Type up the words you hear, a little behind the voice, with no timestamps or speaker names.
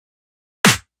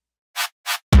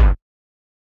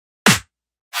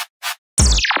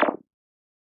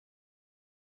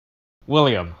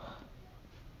William.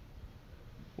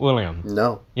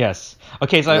 No. Yes.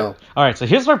 Okay, so No. alright, so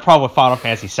here's my problem with Final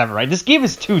Fantasy VII, right? This game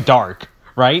is too dark,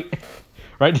 right?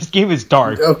 Right? This game is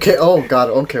dark. Okay. Oh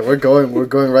God. Okay. We're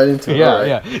going right into it. Yeah, All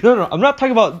right. yeah. No, I'm not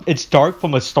talking about it's dark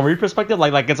from a story perspective,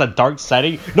 like it's a dark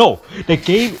setting. No, the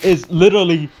game is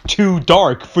literally too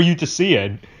dark for you to see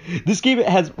it. This game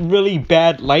has really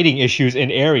bad lighting issues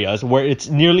in areas where it's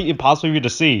nearly impossible for you to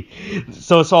see.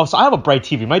 So I have a bright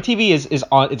TV. My TV is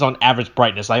on average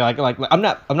brightness. Like I'm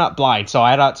not blind, so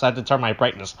I had to turn my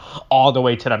brightness all the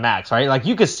way to the max, right? Like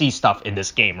you could see stuff in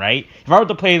this game, right? If I were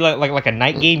to play like a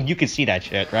night game, you could see that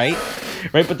shit, right?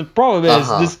 Right? But the problem is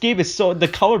this game is the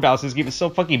color balance in this game is so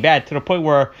fucking bad to the point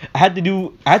where I had to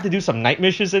do some night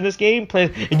missions in this game,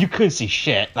 and you couldn't see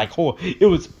shit. Like it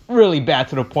was really bad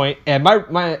to the point, and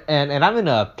and I'm in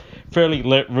a fairly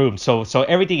lit room, so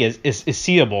everything is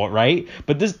seeable, right?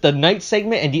 But the night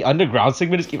segment and the underground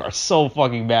segment of this game are so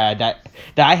fucking bad that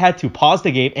I had to pause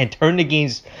the game and turn the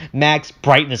game's max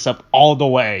brightness up all the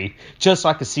way just so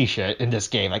I could see shit in this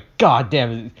game. Like, god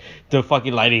damn, the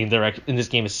fucking lighting in this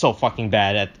game is so fucking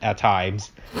bad at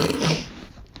times.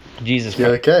 Jesus Christ.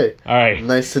 Yeah, okay. All right.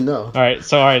 Nice to know. All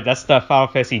right. That's the Final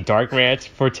Fantasy Dark rant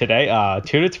for today.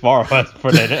 Tune in tomorrow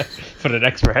for the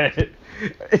next rant.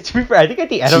 To be fair, I think at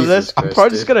the end of this, I'm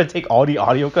probably just gonna take all the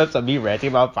audio clips of me ranting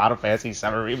about Final Fantasy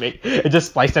VII Remake and just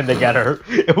splice them together.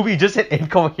 It will be just an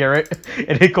incoherent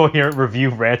review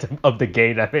rant of the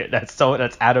game. I mean, that's out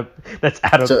of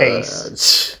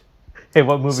pace. Hey,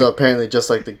 what movie? So apparently, just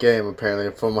like the game,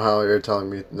 apparently from how you're telling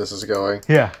me this is going.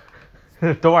 Yeah.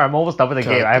 Don't worry, I'm almost done with the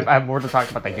game. I have more to talk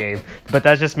about the game, but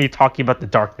that's just me talking about the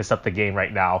darkness of the game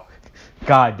right now.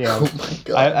 God damn! Oh my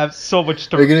god! I have so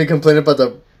much. Are you gonna complain about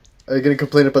the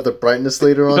brightness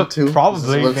later on too?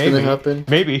 Probably. What's maybe. gonna happen?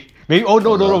 Maybe. Oh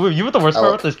no! You know what the worst part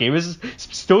about this game is?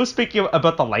 Still speaking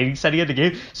about the lighting setting of the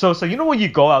game. So you know when you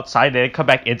go outside and then come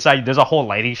back inside, there's a whole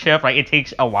lighting shift, right? It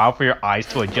takes a while for your eyes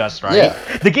to adjust, right?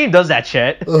 Yeah. The game does that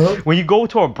shit. Uh-huh. When you go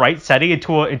to a bright setting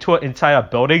inside a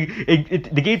building,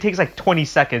 the game takes like 20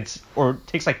 seconds or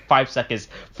takes like 5 seconds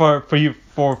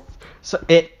so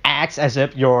it acts as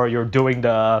if you're doing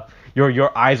the.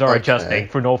 Your eyes are adjusting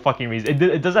for no fucking reason.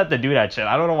 It doesn't have to do that shit.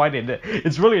 I don't know why they did.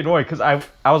 It's really annoying because I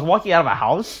was walking out of a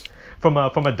house from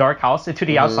a dark house into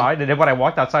the outside, and then when I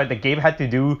walked outside, the game had to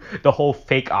do the whole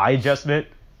fake eye adjustment,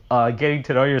 getting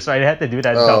to know your side. I had to do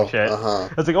that dumb shit. I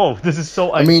was like, oh, this is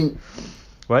so. I mean,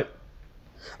 what?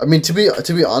 I mean, to be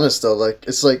honest though, like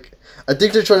it's like. I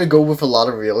think they're trying to go with a lot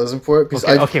of realism for it because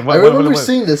I remember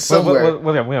seeing this somewhere.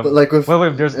 William. But like with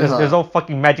there's no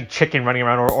fucking magic chicken running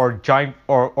around or giant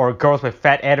or girls with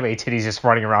fat anime titties just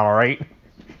running around, all right,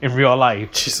 in real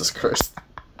life. Jesus Christ.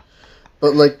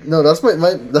 But like no, that's my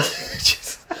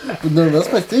no,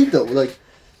 that's my thing though. Like,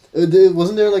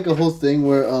 wasn't there like a whole thing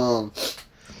where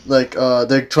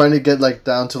they're trying to get like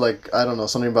down to like I don't know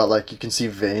something about like you can see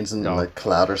veins in like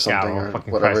cloud or something or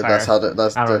whatever. That's how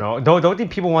that's. I don't know. The only thing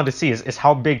people want to see is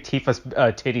how big Tifa's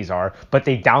titties are, but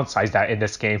they downsized that in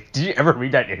this game. Did you ever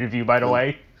read that interview, by the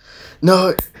way?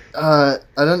 No, I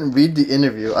didn't read the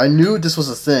interview. I knew this was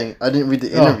a thing. I didn't read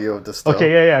the interview of this. Though.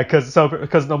 Okay, yeah, because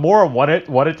Nomura wanted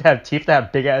to have Tifa to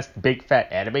have big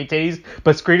fat anime titties,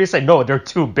 but Square Enix said no, they're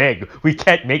too big. We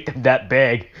can't make them that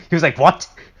big. He was like, what?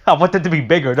 I want them to be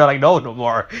bigger. They're like, no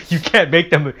more. You can't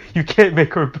make her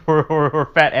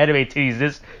fat anime titties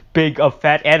this big of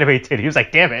fat anime titty. He was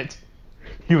like, damn it.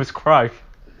 He was crushed.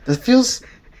 This feels...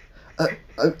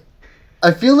 I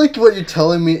feel like what you're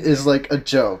telling me is like a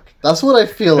joke. That's what I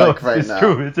feel like right now. It's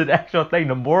true. It's an actual thing.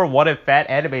 Nomura wanted fat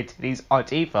anime titties on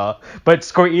Tifa, but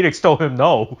Square Enix told him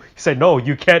no. He said, no,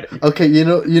 you can't. Okay, you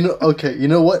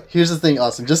know what? Here's the thing,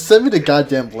 Austin. Just send me the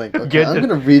goddamn link, okay? I'm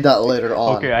gonna read that later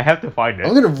on. Okay, I have to find it.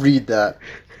 I'm gonna read that.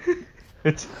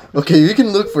 Okay, you can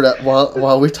look for that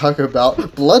while we talk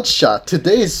about Bloodshot,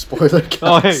 today's spoiler cast.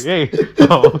 Oh, hey.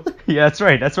 Oh, yeah, that's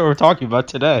right. That's what we're talking about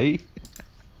today.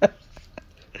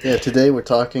 Yeah, today we're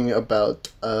talking about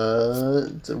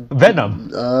Venom.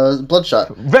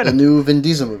 Bloodshot. Venom. The new Vin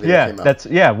Diesel movie that came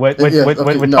out.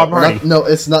 With Tom Hardy. No,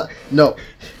 it's not.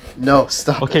 No,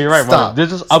 stop. Okay, you're right. Stop.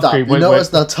 This is upgrade.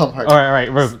 It's not Tom Hardy. All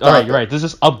right, you're right. This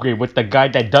is upgrade with the guy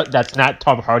that's not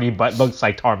Tom Hardy but looks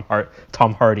like Tom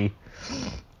Hardy.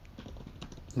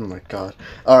 Oh my god.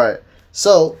 All right,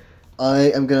 so.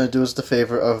 I am going to do us the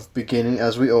favor of beginning,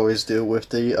 as we always do, with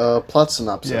the plot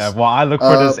synopsis. Yeah, well, I look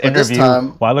for this interview.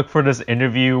 I look for this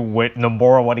interview with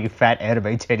Nomura wanting fat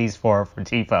anime titties for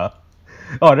Tifa.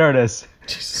 Oh, there it is.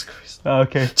 Jesus Christ.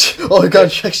 Okay. Oh my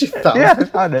god, you actually found it? Yeah, I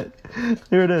found it.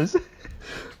 Here it is.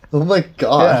 Oh my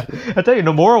god. Yeah. I tell you,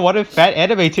 Nomura wanted fat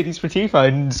anime titties for Tifa,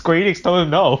 and Square Enix told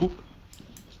him no.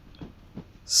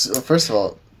 So, first of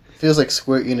all, it feels like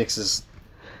Square Enix is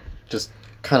just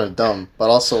kind of dumb, but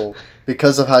also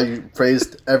because of how you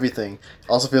phrased everything,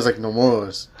 also feels like Nomura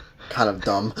is kind of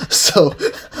dumb. So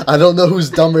I don't know who's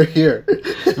dumber here.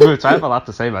 Roots, I have a lot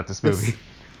to say about this movie.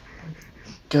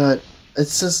 God,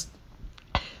 it's just,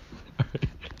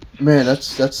 man,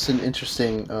 that's an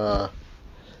interesting.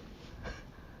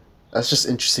 That's just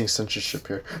interesting censorship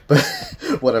here, but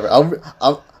whatever.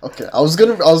 Okay. I was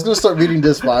gonna start reading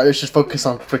this, but I should focus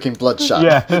on freaking Bloodshot.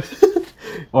 Yeah.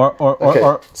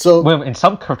 Or so well, in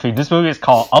some country, this movie is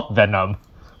called Up Venom.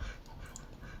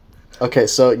 Okay,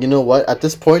 so you know what? At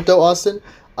this point, though, Austin,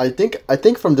 I think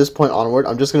from this point onward,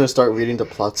 I'm just gonna start reading the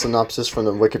plot synopsis from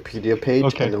the Wikipedia page,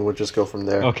 Okay. and then we'll just go from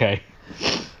there. Okay.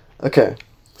 Okay.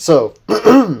 So.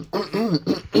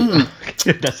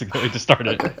 That's a good way to start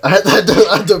it. Okay. I had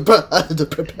to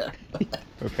prepare.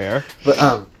 Prepare.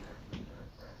 But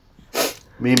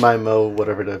me, my mo,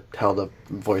 whatever the hell the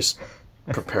voice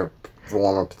prepare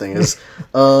warm up thing is.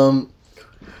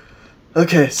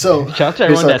 Okay, so Shout out to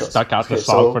everyone that stuck out the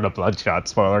song for the Bloodshot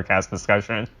spoiler cast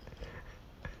discussion.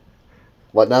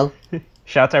 What now?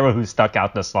 Shout out to everyone who stuck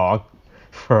out the song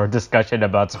for discussion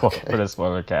about for the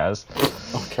spoiler cast.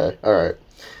 Okay, alright.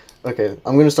 Okay,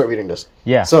 I'm gonna start reading this.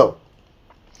 Yeah. So,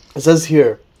 it says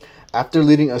here, after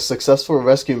leading a successful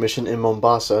rescue mission in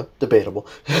Mombasa, debatable,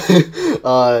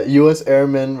 U.S.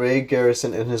 Airman Ray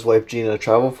Garrison and his wife Gina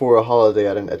travel for a holiday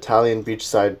at an Italian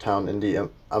beachside town in the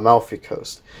Amalfi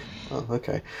Coast. Oh,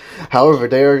 okay. However,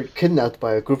 they are kidnapped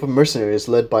by a group of mercenaries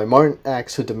led by Martin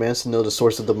Axe, who demands to know the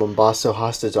source of the Mombasa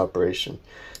hostage operation.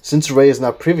 Since Ray is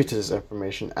not privy to this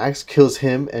information, Axe kills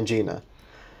him and Gina.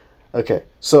 Okay,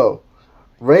 so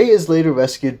Ray is later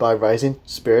rescued by Rising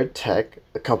Spirit Tech,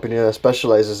 a company that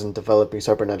specializes in developing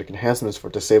cybernetic enhancements for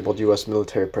disabled U.S.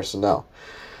 military personnel.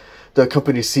 The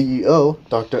company's CEO,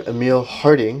 Dr. Emil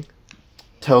Harding,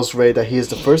 tells Ray that he is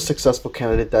the first successful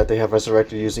candidate that they have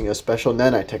resurrected using a special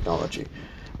nanite technology.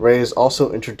 Ray is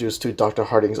also introduced to Dr.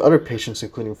 Harding's other patients,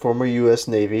 including former U.S.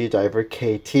 Navy diver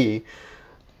KT,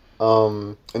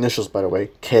 initials by the way,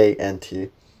 K and T,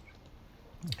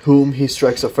 whom he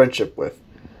strikes a friendship with.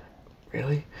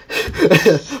 Really?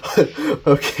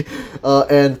 Okay.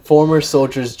 And former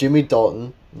soldiers Jimmy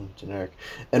Dalton, generic,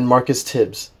 and Marcus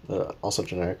Tibbs, also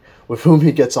generic, with whom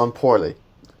he gets on poorly.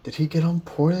 Did he get on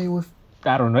poorly with?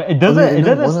 I don't know. It doesn't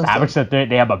establish that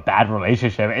they have a bad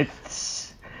relationship.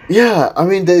 It's yeah. I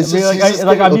mean, I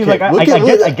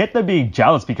get them being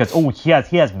jealous because he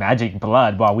has magic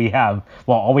blood while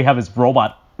all we have is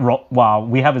robot. While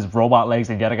we have his robot legs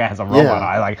and the other guy has a robot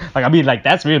eye,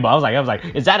 that's real. But I was like,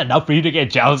 is that enough for you to get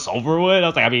jealous over with? I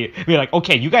was like,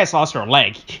 okay, you guys lost your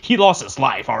leg, he lost his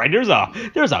life. All right, there's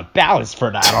a balance for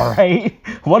that. All right,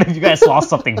 what if you guys lost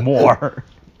something more?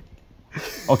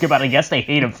 Okay, but I guess they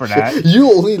hate him for that.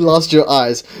 You only lost your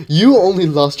eyes, you only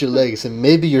lost your legs, and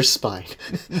maybe your spine.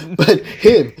 But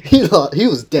him, he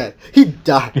was dead. He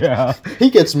died. Yeah, he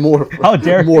gets more. How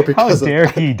dare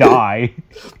he die?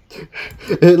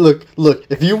 Look,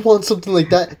 if you want something like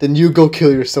that, then you go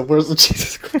kill yourself. Where's the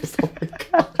Jesus Christ? Oh my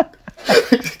god.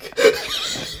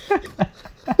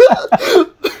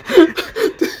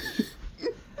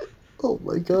 Oh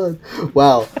my god.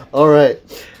 Wow. Alright.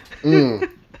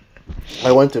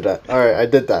 I went through that. Alright, I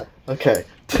did that. Okay.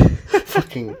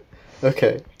 Fucking.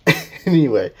 Okay.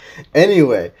 Anyway.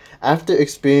 After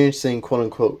experiencing quote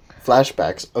unquote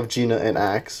flashbacks of Gina and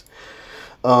Axe,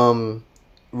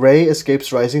 Ray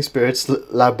escapes Rising Spirit's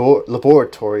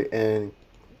laboratory in,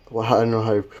 I don't know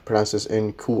how you pronounce this,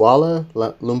 in Kuala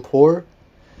Lumpur,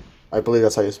 I believe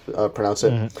that's how you pronounce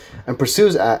it, and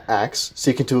pursues Axe,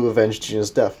 seeking to avenge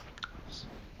Gina's death.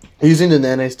 Using the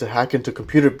nanites to hack into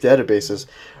computer databases,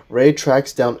 Ray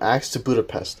tracks down Axe to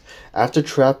Budapest. After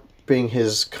trapping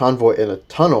his convoy in a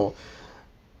tunnel,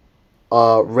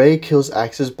 Ray kills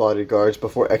Axe's bodyguards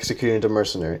before executing the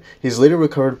mercenary. He's later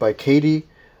recovered by Katie,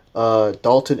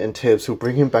 Dalton, and Tibbs, who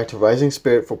bring him back to Rising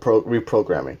Spirit for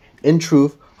reprogramming. In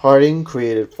truth, Harding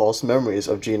created false memories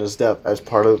of Gina's death as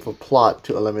part of a plot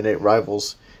to eliminate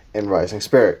rivals in Rising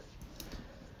Spirit.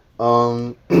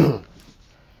 I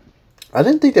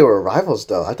didn't think they were rivals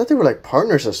though. I thought they were like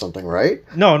partners or something, right?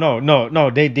 No.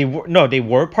 They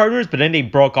were partners, but then they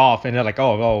broke off, and they're like,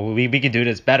 oh, we can do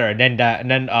this better. And then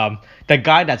the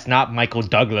guy that's not Michael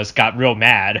Douglas got real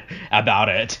mad about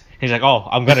it. He's like, oh,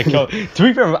 I'm gonna kill. To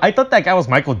be fair, I thought that guy was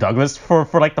Michael Douglas for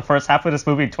like the first half of this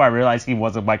movie until I realized he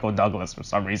wasn't Michael Douglas for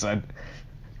some reason.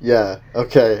 Yeah.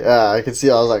 Okay. Yeah, I can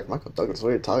see. I was like, Michael Douglas, what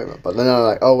are you talking about? But then I'm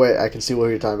like, oh wait, I can see what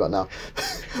you're talking about now.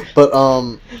 But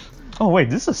Oh wait,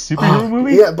 this is a superhero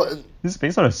movie? Yeah, but This is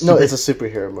based on a no, it's a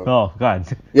superhero movie. Oh god.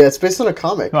 Yeah, it's based on a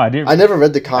comic. No, I didn't. I never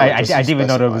read the comic. I didn't even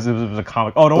know that it was a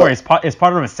comic. Oh, don't worry, it's part of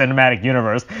a cinematic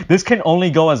universe. This can only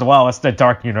go as well as the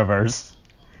Dark Universe.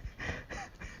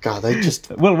 God, they just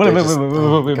Wait.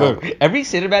 Every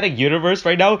cinematic universe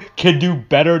right now can do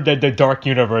better than the Dark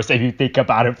Universe if you think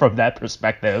about it from that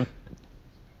perspective.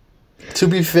 To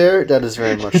be fair, that is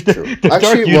very much true. The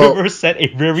Dark Universe set a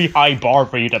very high bar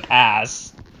for you to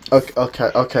pass.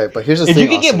 Okay, but here's the thing. If you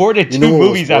can get more than two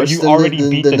movies out, you already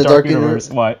beat the Dark Universe.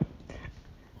 What?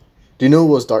 Do you know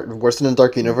what was worse than the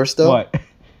Dark Universe, though? What?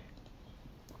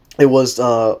 It was,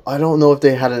 I don't know if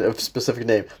they had a specific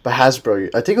name, but Hasbro.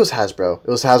 I think it was Hasbro. It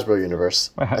was Hasbro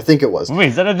Universe. I think it was. Wait,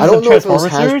 is that just a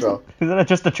Transformers series? Is that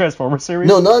just a Transformers series?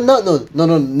 No,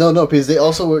 because they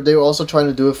were also trying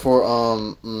to do it for,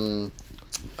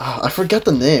 I forget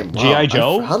the name. Wow. G.I.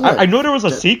 Joe? I know there was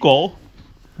a sequel,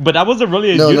 but that wasn't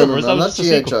really a universe. No, that was not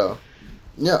G.I. Joe.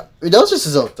 Yeah, that was just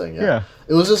his own thing, yeah.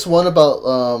 It was just one about,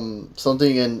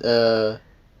 something in,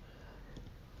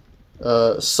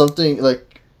 something like,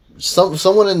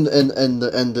 someone in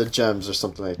the gems or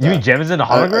something like that. You mean gems in the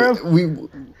hologram?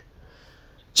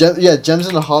 Gems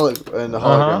in the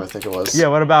hologram. I think it was. Yeah,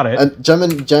 what about it? And gems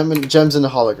in the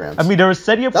holograms. I mean, they were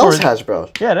setting up that was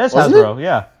Hasbro. Yeah, that's Hasbro.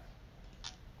 Yeah,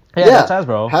 that's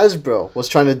Hasbro. Hasbro was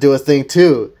trying to do a thing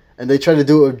too, and they tried to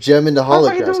do it with gem in the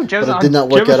holograms, but it did not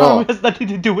work at all. It has nothing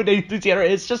to do with anything together.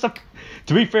 It's just a.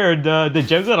 To be fair, the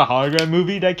Gems in a Hologram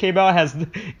movie that came out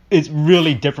is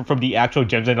really different from the actual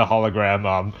Gems in a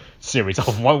Hologram series.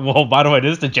 Oh, well, by the way,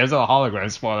 this is the Gems in a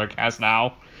Hologram spoiler cast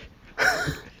now.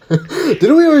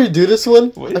 Didn't we already do this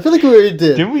one? I feel like we already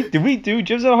did. Did we do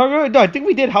Gems in a Hologram? No, I think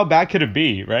we did. How bad could it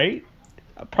be? Right?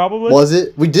 Probably. Was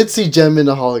it? We did see Gem in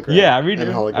a Hologram. Yeah, I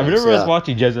remember us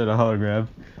watching Gems in a Hologram.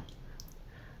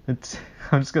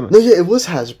 I'm just gonna. No, yeah, it was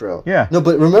Hasbro. Yeah. No,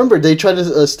 but remember they tried to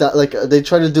they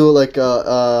tried to do it like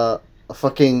a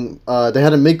fucking they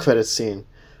had a mid-credit scene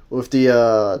with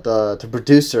the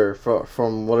producer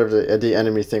from whatever the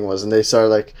enemy thing was, and they started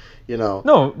like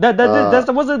No, that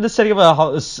wasn't the setting up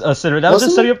a cinema. That was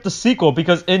just setting up the sequel,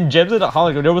 because in Gems in the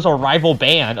Hologram there was a rival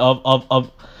band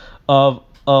of.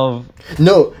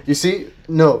 No, you see.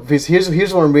 No, because here's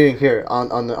what I'm reading here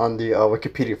on the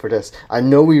Wikipedia for this. I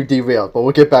know we derailed, but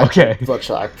we'll get back to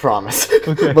Bloodshot, I promise.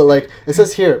 Okay. But like it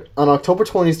says here, on October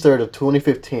 23rd of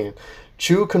 2015,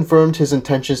 Chu confirmed his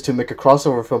intentions to make a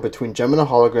crossover film between Gem and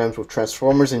Holograms with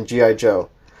Transformers and G.I. Joe.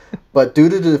 But due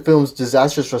to the film's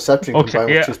disastrous reception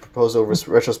combined with Chu's proposal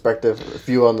retrospective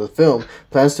view on the film,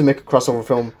 plans to make a crossover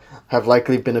film have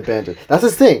likely been abandoned. That's the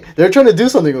thing. They're trying to do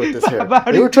something with this here.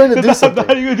 They were trying to do something.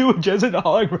 How do you do with Gems in the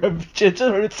Hologram?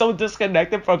 It's so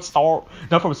disconnected from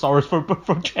not from Star Wars,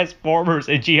 from Transformers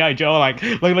and G.I. Joe. Like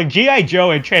G.I.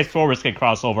 Joe and Transformers can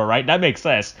cross over, right? That makes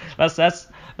sense. That's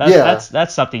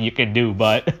something you can do,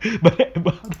 but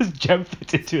how does Gem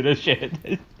fit into this shit?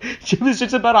 Gem is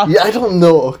just about Yeah, I don't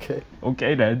know.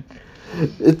 Okay then.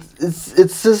 It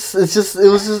was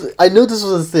just I know this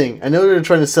was a thing. I know they were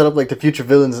trying to set up like the future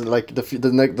villains and like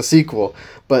the sequel,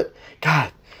 but God,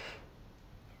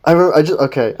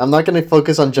 I'm not gonna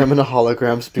focus on Gem and the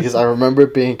Holograms because I remember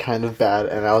it being kind of bad,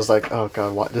 and I was like, oh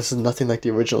God, what? This is nothing like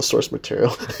the original source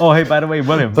material. Oh hey, by the way,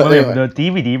 William, anyway. The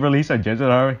DVD release on Gems and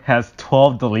the Hologram has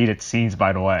 12 deleted scenes,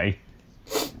 by the way.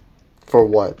 For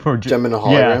what? For Gem and the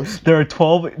Holograms? Yeah, there are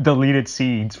 12 deleted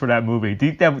scenes for that movie. Do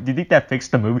you think that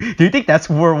fixed the movie? Do you think that's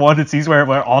where one of the scenes where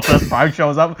Optimus Prime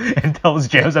shows up and tells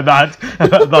Gems about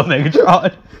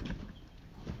Megatron?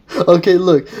 Okay,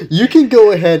 look, you can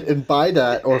go ahead and buy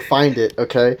that or find it,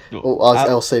 okay? Well,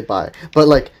 I'll say buy. But,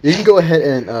 like, you can go ahead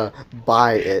and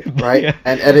buy it, right? Yeah.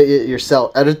 And edit it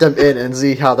yourself. Edit them in and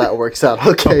see how that works out,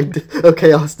 okay?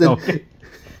 Okay, Austin.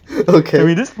 Okay. I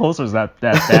mean, this poster's not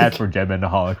that bad for Gem and the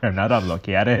Hologram. Now that I'm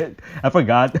looking at it, I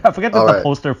forgot that the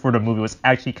poster for the movie was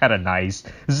actually kind of nice.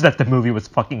 It's just that the movie was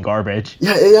fucking garbage.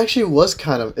 Yeah, it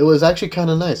was actually kind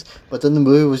of nice, but then the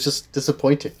movie was just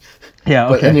disappointing. Yeah.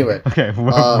 Okay. But anyway. Okay.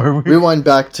 Rewind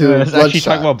back to let's actually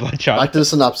talk about Bloodshot. Back to the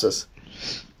synopsis.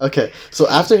 Okay, so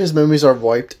after his memories are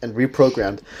wiped and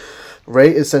reprogrammed,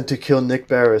 Ray is sent to kill Nick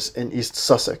Barris in East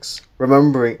Sussex,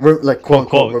 remembering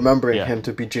him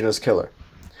to be Gina's killer.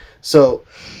 So,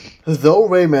 though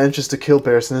Ray manages to kill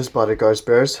Barris and his bodyguards,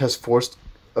 Barris has forced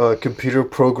computer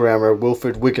programmer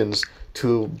Wilfred Wiggins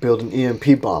to build an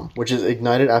EMP bomb, which is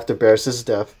ignited after Barris'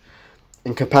 death,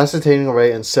 incapacitating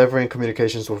Ray and severing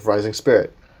communications with Rising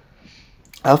Spirit.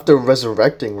 After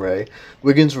resurrecting Ray,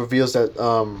 Wiggins reveals that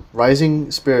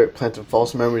Rising Spirit planted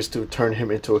false memories to turn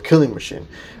him into a killing machine.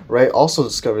 Ray also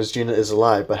discovers Gina is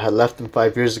alive, but had left him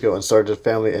 5 years ago and started a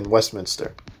family in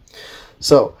Westminster.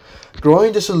 So,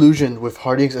 growing disillusioned with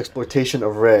Harding's exploitation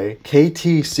of Ray,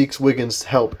 KT seeks Wiggins'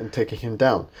 help in taking him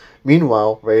down.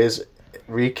 Meanwhile, Ray is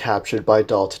recaptured by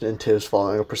Dalton and Tibbs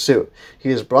following a pursuit. He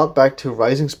is brought back to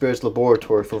Rising Spirit's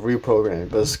laboratory for reprogramming,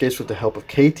 but escapes with the help of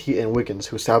KT and Wiggins,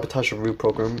 who sabotage the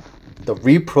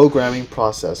reprogramming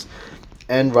process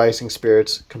and Rising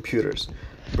Spirit's computers.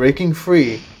 Breaking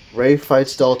free, Ray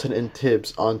fights Dalton and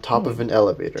Tibbs on top of an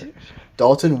elevator.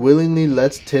 Dalton willingly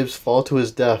lets Tibbs fall to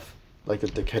his death, like the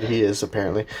dickhead he is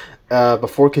apparently,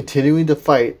 before continuing the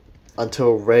fight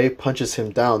until Ray punches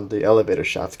him down the elevator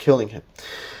shaft, killing him.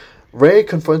 Ray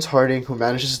confronts Harding, who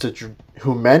manages to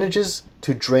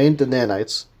drain the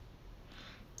nanites,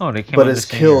 but is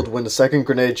killed when the second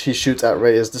grenade he shoots at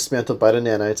Ray is dismantled by the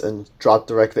nanites and dropped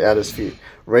directly at his feet.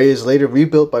 Ray is later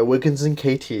rebuilt by Wiggins and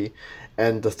KT,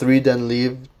 and the three then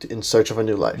leave in search of a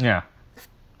new life. Yeah,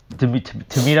 to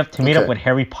meet up with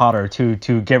Harry Potter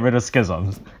to get rid of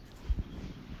schisms.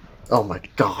 Oh my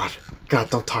god. God,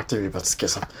 don't talk to me about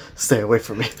Schism. Stay away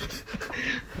from me.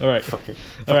 Alright. Fucking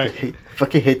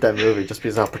hate that movie just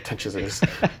because of how pretentious it is.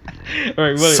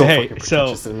 Alright, well, so hey, fucking so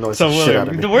pretentious and it annoys the shit out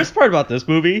of me. the worst part about this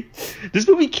movie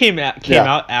came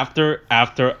out after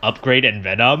Upgrade and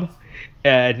Venom.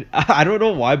 And I don't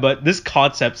know why, but this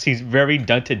concept seems very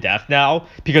done to death now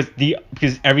because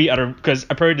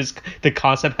apparently the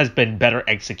concept has been better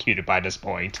executed by this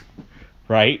point,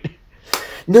 right?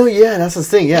 No, yeah, that's the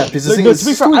thing. Yeah, because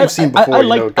you've seen before. I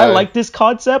like this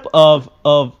concept of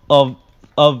I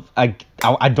don't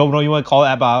know what you want to call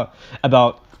it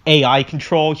about AI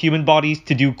control human bodies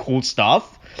to do cool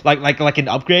stuff. Like an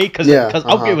Upgrade, because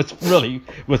Upgrade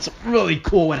was really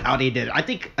cool in how they did it. I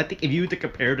think if you were to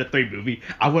compare the three movie,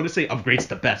 I want to say Upgrade's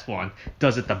the best one.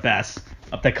 Does it the best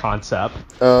of the concept.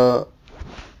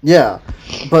 Yeah,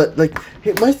 but like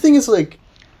my thing is like,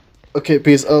 okay,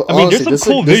 because I mean, there's some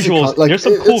cool visuals. There's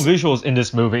some cool visuals in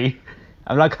this movie.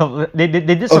 I'm not gonna, they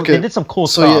did some cool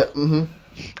stuff. So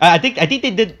yeah, I think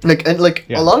they did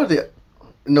a lot of the.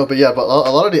 No, but a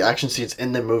lot of the action scenes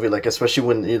in the movie, like especially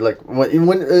when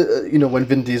when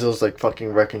Vin Diesel's like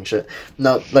fucking wrecking shit.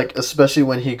 Now, like especially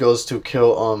when he goes to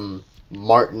kill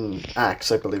Martin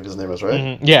Axe, I believe his name was, right?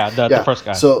 Mm-hmm. Yeah, the first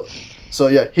guy. So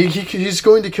yeah, he's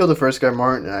going to kill the first guy,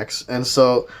 Martin Axe, and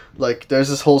so like there's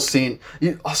this whole scene.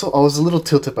 Also, I was a little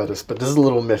tilted by this, but this is a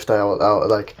little myth that I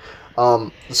like.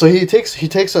 So he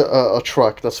takes a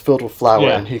truck that's filled with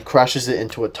flour and he crashes it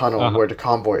into a tunnel where the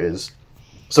convoy is.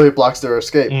 So he blocks their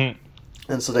escape,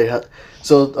 and so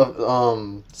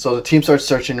so the team starts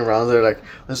searching around. They're like,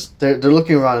 they're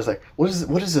looking around. It's like, what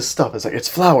is this stuff? It's like, it's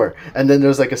flour. And then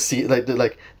there's like a seed,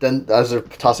 then as they're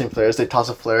tossing flares, they toss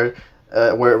a flare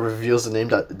where it reveals the name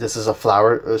that this is a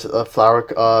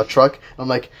flour truck. I'm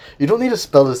like, you don't need to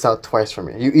spell this out twice for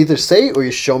me. You either say it or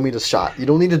you show me the shot. You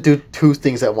don't need to do two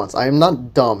things at once. I am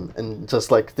not dumb and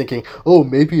just like thinking, oh,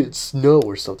 maybe it's snow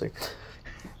or something.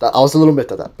 I was a little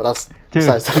bit of that, but that's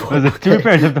besides the point. To be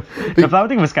fair, the flower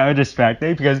thing was kind of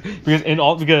distracting because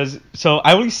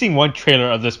I only seen one trailer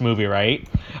of this movie, right?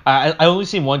 I only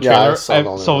seen one trailer, I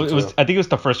think it was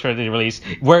the first trailer they released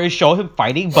where it showed him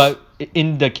fighting, but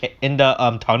in the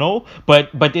tunnel,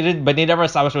 but they never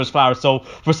established it was flowers. So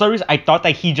for some reason, I thought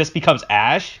that he just becomes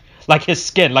Ash. Like his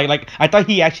skin, like I thought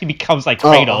he actually becomes like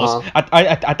Kratos.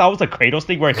 I thought it was a Kratos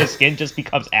thing where his skin just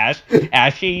becomes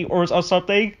ashy or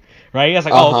something. Right? I was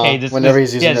like, okay, this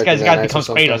guy becomes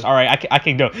Kratos. All right, I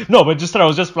can do it. No, but just thought it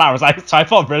was just flowers. So I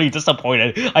felt really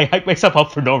disappointed. I hyped myself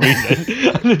up for no reason.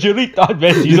 I legitimately thought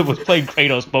Vin Diesel was playing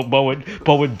Kratos, but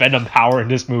with Venom power in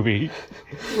this movie.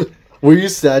 Were you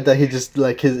sad that he just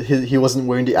like he wasn't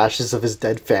wearing the ashes of his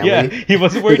dead family? Yeah, he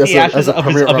wasn't wearing the ashes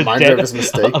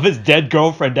of his dead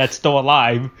girlfriend that's still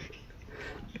alive.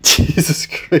 Jesus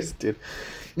Christ, dude.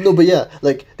 No, but yeah,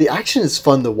 like the action is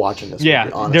fun to watch in this movie,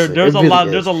 honestly. There's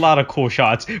a lot of cool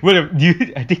shots.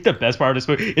 I think the best part of this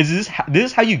movie is this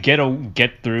is how you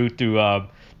get through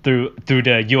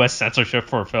the U.S. censorship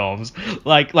for films.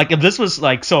 Like if this was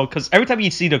like so, because every time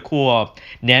you see the cool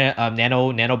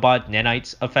nanobot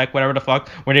nanites effect, whatever the fuck,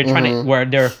 when they're trying to where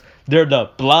they're the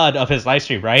blood of his live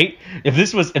stream, right? If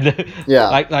this was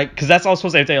because that's also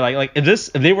supposed to say like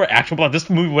if they were actual blood, this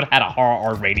movie would have had a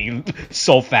horror R rating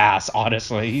so fast,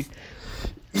 honestly.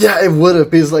 Yeah, it would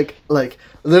have, because like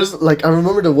there's like I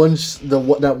remember that one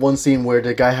scene where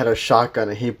the guy had a shotgun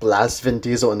and he blasts Vin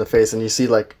Diesel in the face and you see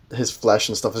like his flesh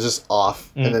and stuff is just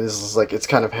off and then it's just like it's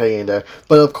kind of hanging there.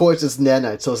 But of course it's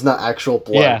nanite, so it's not actual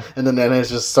blood. And the nanites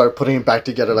just start putting it back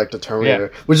together like the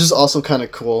Terminator, which is also kind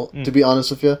of cool to be honest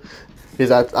with you.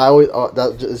 Because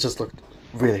it just looked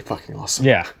really fucking awesome.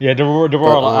 Yeah. There were a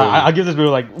lot. I'll give this movie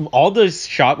like all the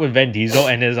shot with Vin Diesel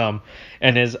and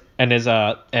and the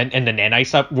nanite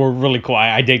stuff were really cool.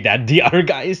 I dig that. The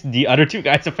other two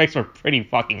guys' effects were pretty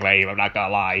fucking lame. I'm not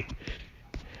gonna lie.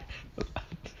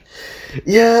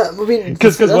 Yeah, I mean,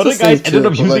 because one of the guys ended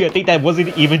up using like, I think that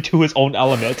wasn't even to his own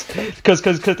elements. Because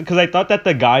I thought that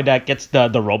the guy that gets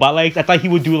the robot legs, I thought he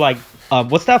would do like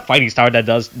what's that fighting style that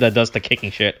does the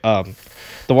kicking shit? The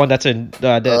one that's in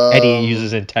that Eddie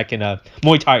uses in Tekken.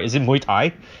 Muay Thai. Is it Muay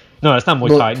Thai? No, it's not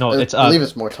Muay Thai. No, it's I believe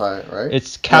it's Muay Thai, right?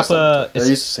 It's Kappa.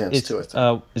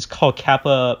 It's called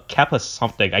Kappa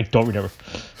something. I don't remember.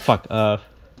 Fuck.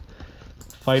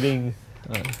 Fighting.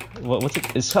 What's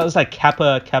it? It's like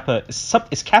Kappa.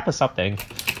 It's Kappa something.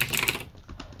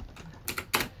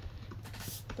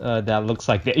 That looks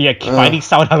like fighting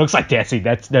style that looks like dancing.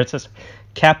 That's just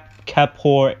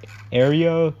Capoeira.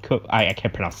 I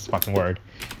can't pronounce this fucking word.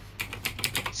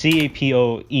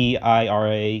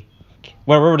 Capoeira.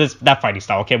 Whatever it is, that fighting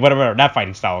style. Okay, whatever that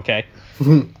fighting style. Okay.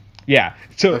 Yeah.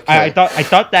 So okay. I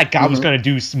thought that guy was gonna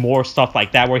do more stuff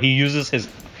like that, where he uses his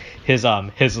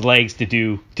legs to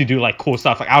do like cool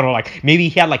stuff. Like I don't know, like maybe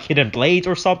he had like hidden blades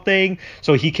or something,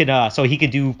 so he could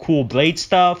do cool blade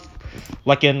stuff.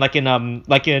 Like in what was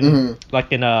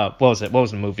it? What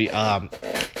was the movie?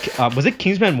 Was it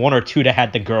Kingsman 1 or 2 that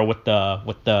had the girl with the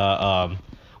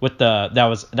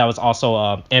that was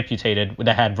also amputated,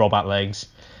 that had robot legs?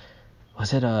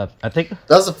 Was it I think that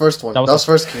was the first one. That was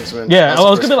first Kingsman. Yeah, I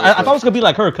thought it was gonna be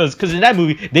like her, because in that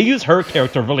movie they use her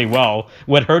character really well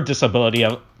with her disability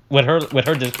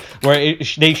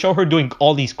they show her doing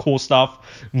all these cool stuff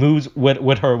moves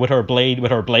with her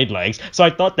blade legs. So I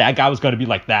thought that guy was gonna be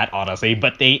like that, honestly,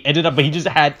 but he ended up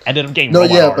getting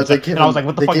robot arms. But they gave and I was like,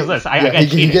 what the fuck is this?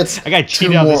 I got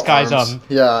cheated on this guy's arms.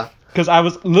 Yeah. Because I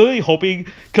was literally hoping,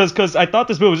 because I thought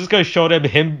this movie was just going to show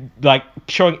him like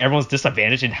showing everyone's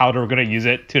disadvantage and how they were going to use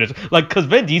it to this. Like, because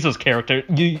Vin Diesel's character,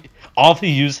 he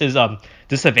used his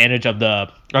disadvantage of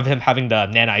him having the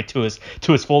nanite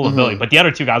to his full ability. But the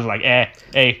other two guys were like,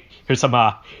 hey, here's some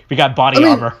we got body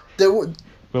armor.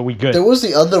 But we good. There was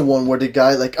the other one where the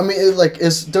guy, like, I mean,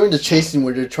 it's during the chase scene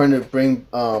where they're trying to bring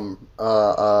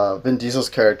Vin Diesel's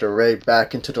character Ray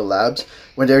back into the labs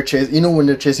when they're chasing. When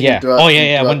they're chasing. Yeah.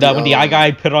 When the eye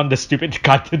guy put on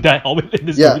the helmet in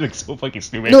this movie, looks so fucking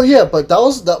stupid. No, yeah, but that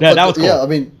was that was cool. Yeah, I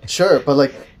mean, sure, but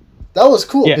like. That was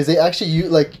cool because they actually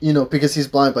because he's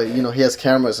blind, but he has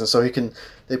cameras, and so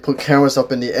they put cameras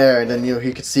up in the air, and then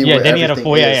he could see where everything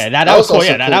is. That was cool.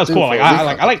 That was cool. Like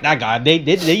I like that guy.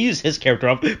 They use his character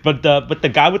up, but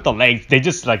the guy with the legs, they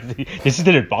just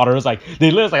didn't bother. It was like I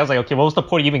was like, okay, what was the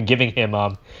point of even giving him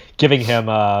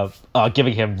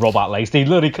robot legs? They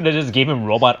literally could have just gave him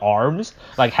robot arms,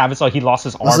 like have it so he lost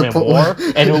his arm and more,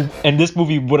 and this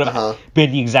movie would have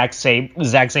been the exact same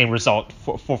result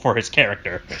for his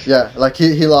character. Yeah, like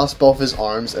he lost both his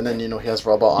arms, and then he has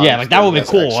robot arms. Yeah, like that would have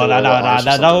been cool.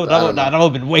 That would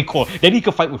have been way cool. Then he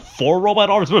could fight with 4 robot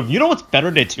arms. You know what's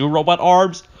better than 2 robot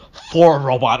arms? 4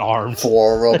 robot arms.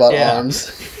 4 robot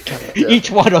arms.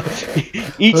 Each one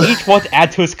to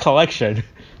add to his collection.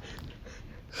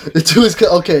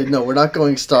 Okay, no, we're not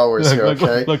going Star Wars here,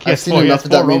 okay? Look, I've seen enough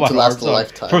of that movie to last a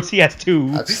lifetime. First he has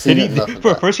 2. I've seen enough of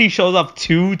that. First he shows up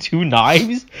two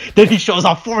knives, then he shows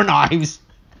off 4 knives.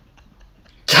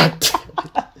 God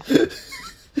damn it.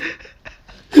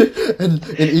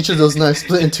 and each of those knives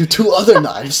split into 2 other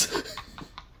knives.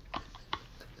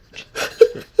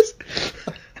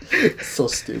 So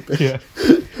stupid. Yeah.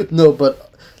 No,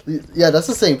 but yeah, that's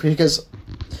the thing, because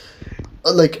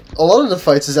like a lot of the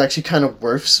fights is actually kind of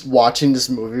worth watching this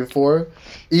movie for,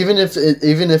 even if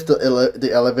the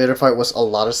elevator fight was a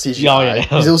lot of CGI.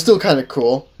 Because it was still kind of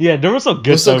cool. Yeah, there was some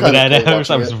good stuff in that.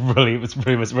 It was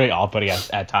really off-putting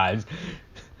at times.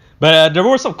 But there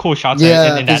were some cool shots in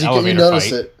that elevator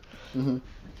fight. It. Mm-hmm.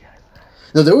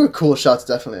 No, there were cool shots,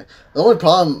 definitely. My only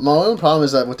problem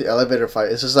is that with the elevator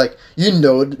fight, it's just like you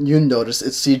notice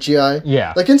it's CGI.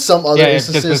 Yeah. Like in some other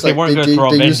instances, they weren't going to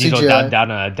throw Vin Diesel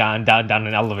down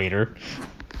an elevator.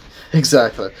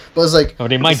 Exactly, but it's like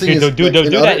they might do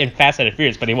that in Fast and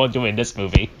Furious, but they won't do it in this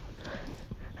movie.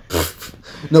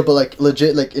 No, but like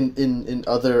legit, like in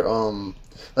other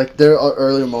like there are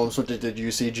earlier moments where they did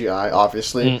use CGI,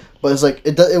 obviously, but it's like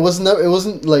it wasn't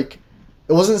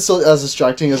so as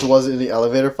distracting as it was in the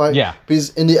elevator fight. Yeah.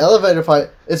 Because in the elevator fight,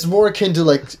 it's more akin to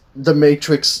like the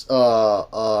Matrix. I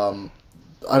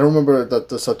don't remember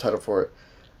the subtitle for it.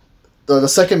 The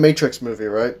second Matrix movie,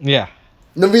 right? Yeah.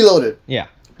 No, Reloaded. Yeah.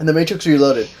 And the Matrix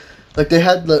Reloaded, like they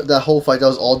had that whole fight that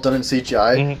was all done in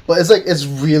CGI, but it's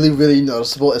really really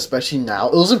noticeable, especially now.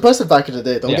 It was impressive back in the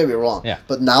day. Don't get me wrong. Yeah.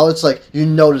 But now it's like you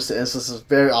notice it, and this is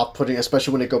very off-putting,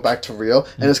 especially when they go back to Rio,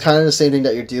 and it's kind of the same thing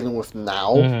that you're dealing with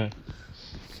now.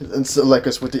 and so like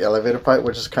it's with the elevator fight,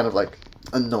 which is kind of like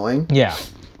annoying. Yeah.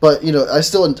 But you know, I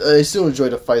still enjoy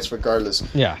the fights regardless.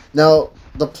 Yeah. Now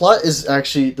the plot is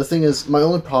actually the thing is my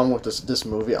only problem with this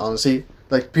movie, honestly,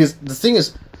 like because the thing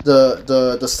is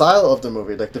the style of the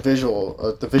movie, like the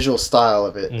visual style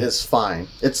of it is fine.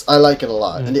 I like it a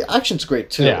lot, and the action's great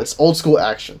too. Yeah. It's old school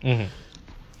action,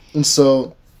 and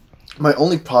so my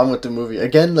only problem with the movie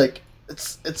again, like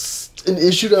it's an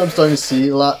issue that I'm starting to see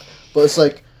a lot, but it's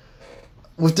like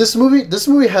with this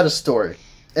movie had a story.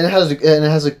 And it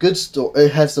has a good story.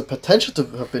 It has the potential to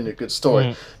have been a good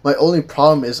story. My only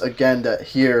problem is again that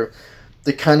here,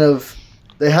 they have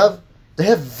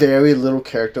very little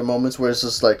character moments where it's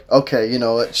just like, okay, you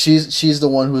know, she's the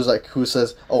one who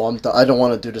says, oh, I'm done. I don't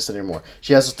want to do this anymore.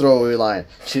 She has a throwaway line.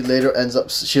 She later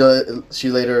she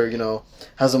later you know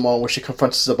has a moment where she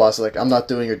confronts the boss like, I'm not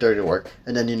doing your dirty work,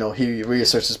 and then you know he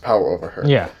reasserts his power over her.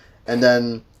 Yeah, and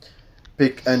then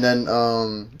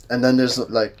there's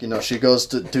like, you know, she goes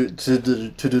to do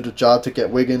the job to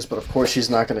get Wiggins, but of course she's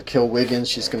not gonna kill Wiggins.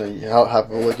 She's gonna have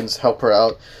Wiggins help her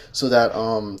out so that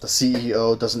the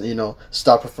CEO doesn't, you know,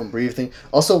 stop her from breathing.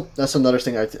 Also, that's another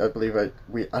thing I believe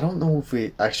I don't know if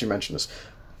we actually mentioned this,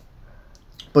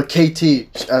 but KT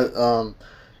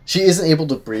she isn't able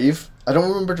to breathe. I don't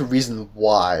remember the reason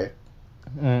why,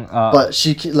 but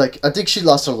I think she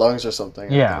lost her lungs or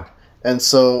something. Yeah, and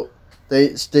so.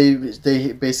 They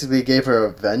basically gave her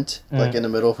a vent like in the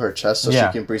middle of her chest so she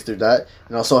can breathe through that,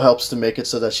 and also helps to make it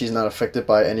so that she's not affected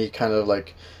by any kind of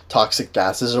like toxic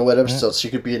gases or whatever. So she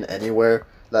could be in anywhere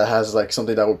that has like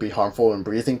something that would be harmful in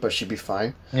breathing, but she'd be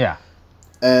fine. Yeah,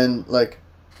 and like,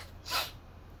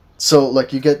 so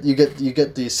like you get the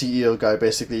CEO guy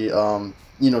basically you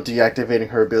know, deactivating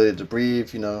her ability to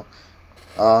breathe. You know,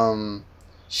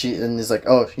 he's like,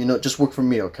 oh, you know, just work for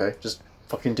me, okay? Just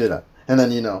fucking do that. And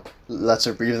then, you know, lets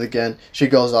her breathe again. She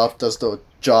goes off, does the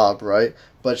job, right?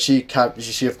 But she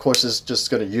of course is just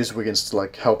gonna use Wiggins to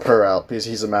like help her out because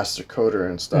he's a master coder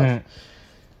and stuff.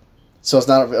 So it's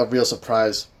not a real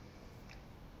surprise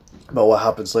about what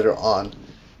happens later on,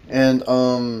 and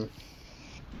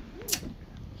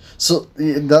so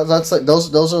that's like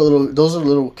those are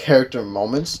little character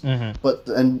moments. But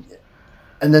and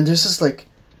then there's this like.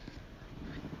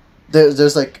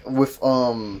 There's like with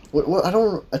I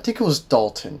think it was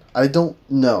Dalton. I don't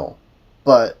know,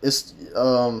 but it's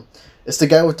the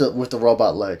guy with the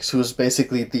robot legs who's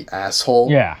basically the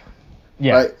asshole. Yeah.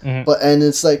 Right. But and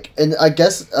it's like, and I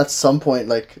guess at some point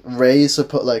like Ray's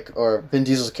or Vin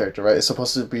Diesel's character, right, is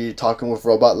supposed to be talking with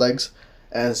robot legs,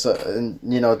 and so, and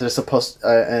you know, they're supposed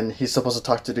and he's supposed to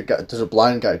talk to the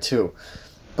blind guy too,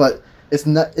 but. It's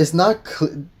not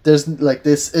there's like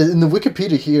this in the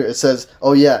Wikipedia here. It says,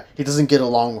 "Oh yeah, he doesn't get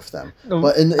along with them."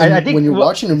 But I think when you're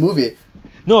watching the movie,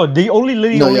 no, they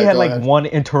only had like ahead. One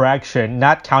interaction,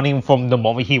 not counting from the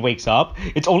moment he wakes up.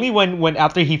 It's only when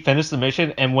after he finished the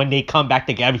mission and when they come back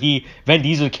together, Vin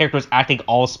Diesel's character is acting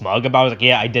all smug about it, like,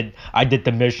 yeah, I did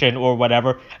the mission or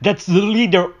whatever. That's literally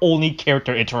their only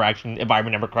character interaction, if I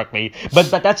remember correctly. But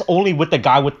that's only with the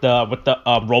guy with the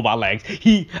robot legs.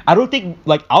 I don't think,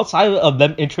 like, outside of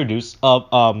them introduce of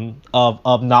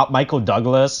not Michael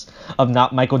Douglas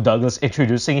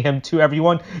introducing him to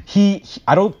everyone,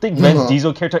 I don't think Vin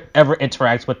Diesel character ever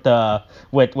interacts with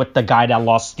the guy that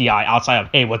lost the eye outside of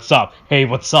hey what's up.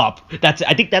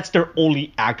 I think that's their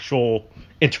only actual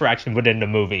interaction within the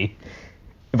movie,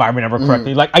 if I remember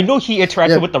correctly. Like, I know he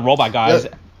interacted with the robot guys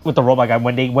with the robot guy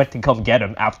when they went to come get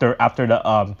him after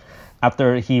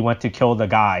he went to kill the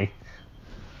guy.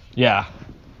 Yeah,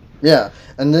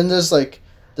 and then there's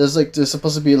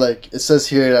supposed to be like, it says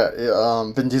here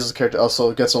that Vin Diesel's character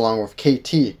also gets along with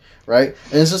KT, right?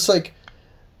 And it's just like,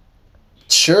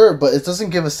 sure, but it doesn't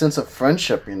give a sense of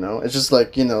friendship, you know? It's just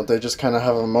like, you know, they just kind of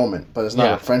have a moment, but it's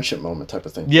not a friendship moment type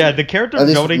of thing. Yeah, the character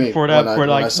building for that,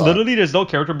 literally there's no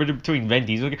character building between Vin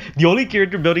Diesel. The only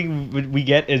character building we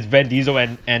get is Vin Diesel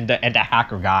and the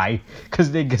hacker guy,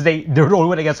 because they're the only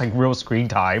one that gets like real screen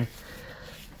time.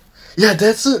 Yeah,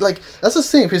 that's the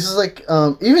thing, because it's like,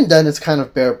 even then it's kind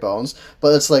of bare bones,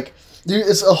 but it's like,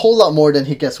 it's a whole lot more than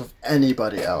he gets with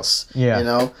anybody else. Yeah. You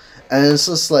know? And it's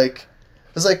just like,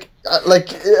 as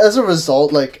a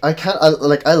result, like,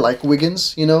 I like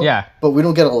Wiggins, you know? Yeah. But we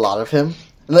don't get a lot of him.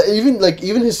 Even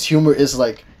his humor is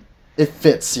like, it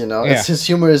fits, you know? Yeah. His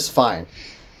humor is fine.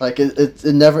 Like, it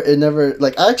never,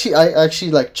 like, I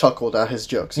actually like chuckled at his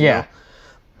jokes, you know?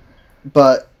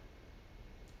 But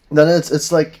then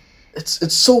it's like,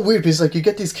 it's so weird because like you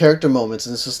get these character moments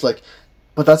and it's just like,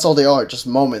 but that's all they are, just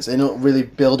moments. They don't really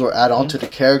build or add on to the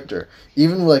character.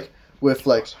 Even like with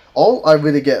like all I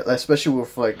really get, especially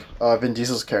with like Vin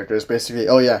Diesel's character, is basically,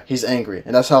 oh yeah, he's angry,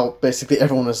 and that's how basically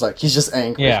everyone is like, he's just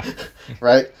angry, Yeah.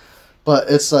 right? But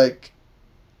it's like,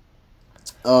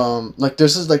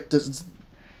 there's this like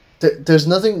there's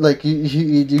nothing like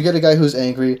you get a guy who's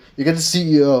angry, you get a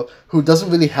CEO who doesn't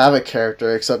really have a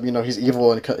character except he's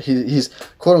evil and he's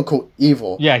quote unquote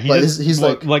evil. Yeah, he's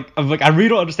like I really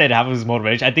don't understand half of his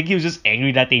motivation. I think he was just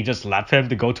angry that they just left him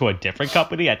to go to a different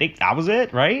company. I think that was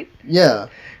it, right? Yeah.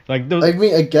 Like those, I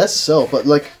mean, I guess so, but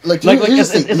here's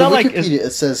the thing. it's not like Wikipedia, it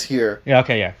says here. Yeah.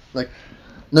 Okay. Yeah.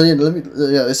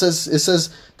 It says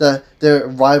that they're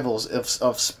rivals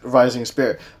of Rising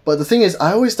Spirit, but the thing is,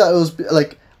 I always thought it was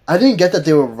like, I didn't get that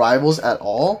they were rivals at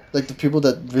all. Like the people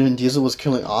that Vin Diesel was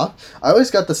killing off, I always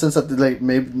got the sense that they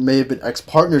may have been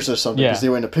ex-partners or something because they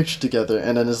were in a picture together.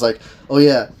 And then it's like, oh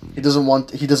yeah, he doesn't want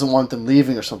them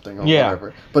leaving or something or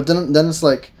whatever. But then it's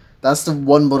like, that's the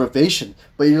one motivation.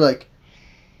 But you're like,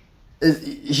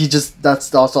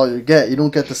 that's all you get. You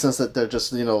don't get the sense that they're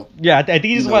just Yeah, I think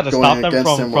he just wanted to stop them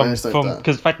from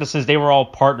because the fact that since they were all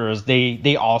partners,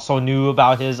 they also knew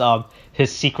about his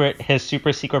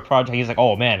super secret project. He's like,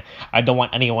 oh man, I don't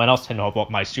want anyone else to know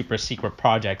about my super secret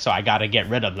project, so I gotta get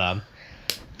rid of them.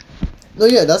 No,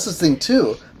 yeah, that's the thing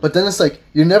too. But then it's like,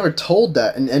 you're never told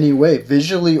that in any way,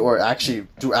 visually or actually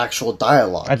through actual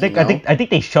dialogue. I think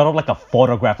they showed up like a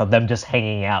photograph of them just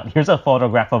hanging out. Here's a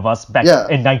photograph of us back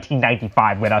in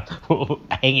 1995 when I was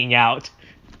hanging out.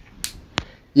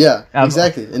 Yeah,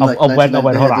 exactly. Hold on.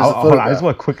 I just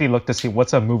want to quickly look to see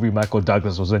what's a movie Michael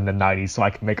Douglas was in the 90s so I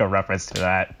can make a reference to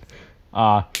that.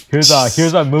 Here's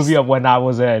a movie of when I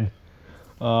was in.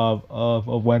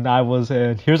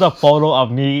 Here's a photo of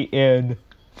me in.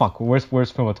 Fuck, where's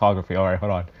cinematography? Alright,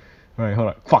 hold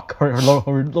on. Fuck,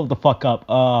 load the fuck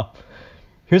up.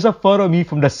 Here's a photo of me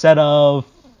from the set of.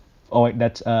 Oh wait,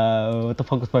 that's what the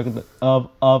fuck was Michael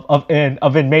of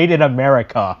in Made in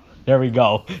America. There we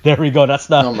go. That's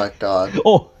the. Oh my god.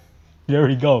 Oh, there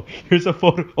we go. Here's a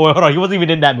photo. Oh wait, hold on. He wasn't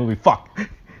even in that movie. Fuck.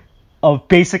 Of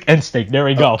Basic Instinct. There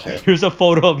we go. Okay. Here's a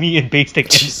photo of me in Basic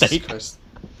Instinct. Christ.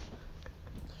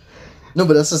 No,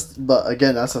 but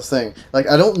again, that's the thing. Like,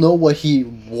 I don't know what he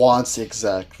wants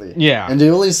exactly. Yeah. And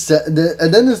then it's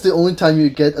the only time you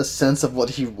get a sense of what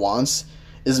he wants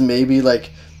is maybe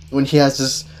like when he has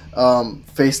this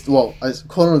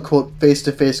quote unquote face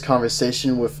to face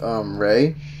conversation with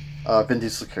Ray, Vin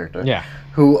Diesel's character. Yeah.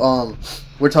 Who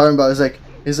we're talking about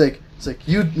it's like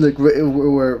you like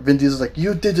where Vin Diesel's like,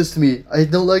 you did this to me. I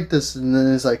don't like this. And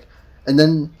then it's like, and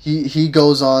then he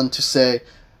goes on to say.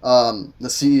 The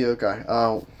CEO guy,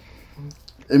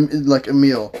 like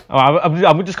Emil. Oh,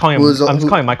 I'm just calling him. I'm just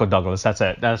calling him Michael Douglas. That's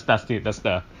it. That's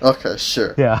the. Okay,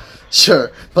 sure. Yeah.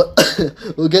 Sure, but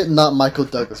we'll get not Michael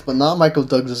Douglas. But not Michael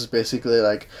Douglas is basically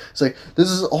like, it's like,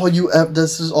 this is all you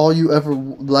ever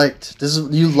liked.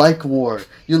 You like war.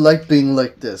 You like being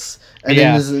like this. And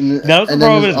that was the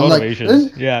problem with his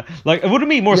motivations. Yeah, like it would have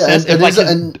made more sense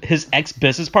if his ex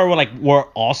business partner were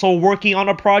also working on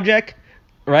a project.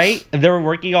 Right, they were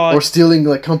working on or stealing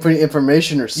like company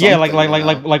information or something. Yeah,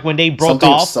 like when they broke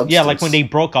off. Yeah, like when they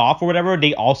broke off or whatever,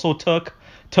 they also took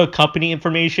company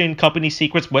information, company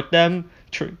secrets with them.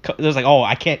 There's like, oh,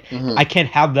 I can't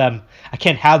have them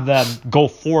go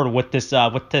forward with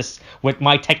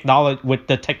my technology, with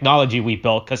the technology we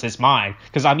built, because it's mine,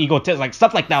 because I'm egotistic, like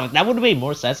stuff like that. That would have made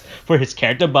more sense for his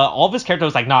character, but all of his character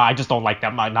was like, nah, I just don't like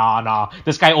them. Like, nah,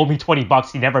 this guy owed me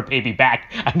 $20. He never paid me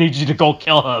back. I need you to go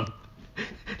kill him.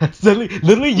 That's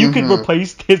literally you could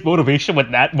replace his motivation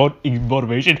with that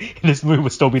motivation, and this movie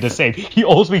would still be the same. He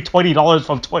owes me $20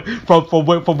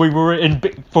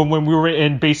 from when we were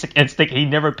in Basic Instinct. He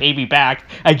never paid me back.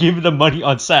 I gave him the money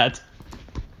on set.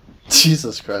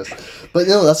 Jesus Christ! But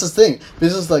that's the thing.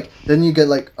 This is like, then you get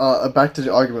like back to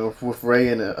the argument with Ray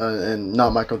and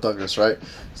not Michael Douglas, right?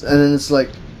 And then it's like,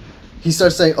 he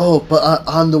starts saying, "Oh, but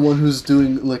I'm the one who's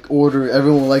doing like order.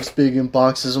 Everyone likes being in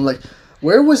boxes." I'm like,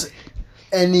 where was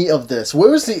any of this? Where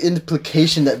was the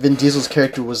implication that Vin Diesel's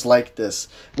character was like this?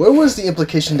 Where was the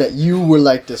implication that you were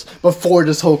like this before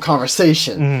this whole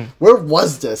conversation? Mm-hmm. Where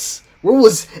was this? Where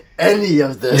was any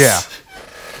of this? Yeah.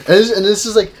 And this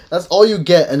is like, that's all you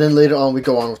get, and then later on we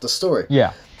go on with the story.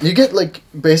 Yeah. You get like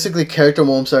basically character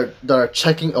moments that are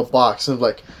checking a box and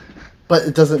like, but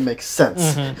it doesn't make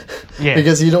sense. Mm-hmm. Yeah.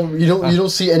 Because you don't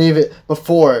see any of it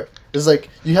before. It's like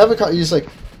you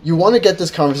want to get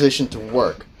this conversation to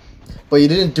work, but you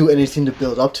didn't do anything to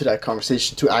build up to that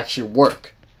conversation to actually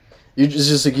work. You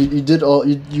just like you did all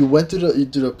you went through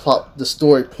the plot, the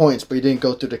story points, but you didn't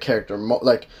go through the character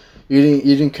you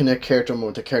didn't connect character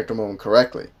moment to character moment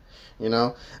correctly,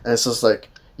 and it's just like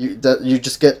you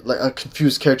just get like a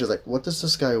confused character. Like, what does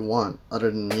this guy want other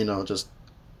than just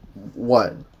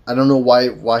what? I don't know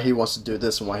why he wants to do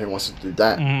this and why he wants to do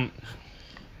that. And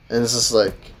it's just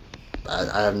like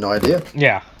I have no idea.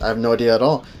 Yeah, I have no idea at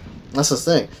all. That's the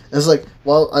thing. And it's like,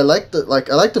 well, I like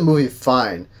the movie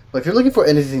fine, but if you're looking for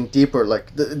anything deeper,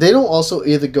 like they don't also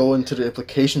either go into the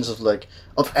implications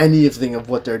of anything of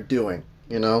what they're doing,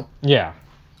 Yeah.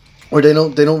 Or they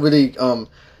don't really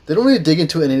dig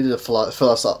into any of the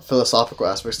philosophical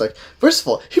aspects. Like, first of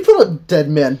all, he brought a dead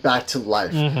man back to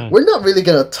life. We're not really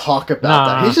gonna talk about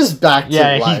that. He's just back to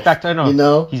life. Yeah, he's back to, I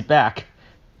know. He's back.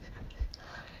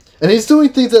 And he's doing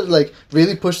things that like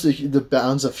really push the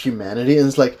bounds of humanity, and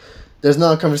it's like there's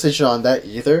not a conversation on that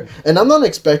either. And I'm not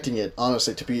expecting it,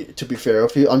 honestly, to be fair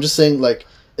with you. I'm just saying like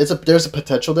there's a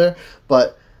potential there,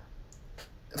 but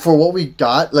for what we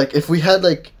got, like if we had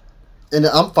like, and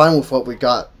I'm fine with what we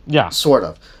got. Yeah. Sort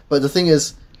of. But the thing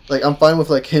is, like, I'm fine with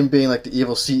like him being like the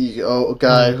evil CEO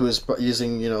guy who's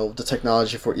using the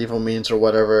technology for evil means or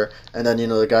whatever, and then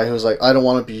the guy who's like, I don't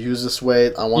want to be used this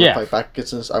way. I want to fight back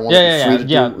against this. I want to be free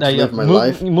to live my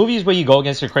life. Movies where you go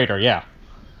against your creator, yeah.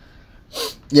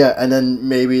 Yeah, and then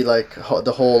maybe like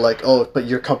the whole like, oh, but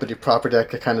your company property, that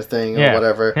kind of thing or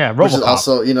whatever, which is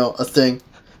also a thing.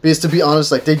 Because to be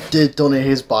honest, like they did donate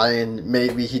his buy-in.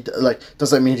 Maybe he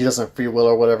doesn't mean he doesn't have free will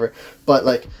or whatever. But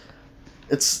like,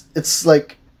 it's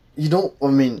like you don't. I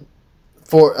mean,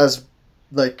 for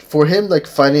him like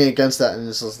fighting against that, and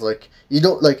this is like you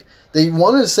don't like. They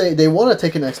want to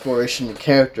take an exploration in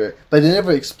character, but they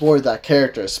never explored that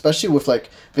character, especially with like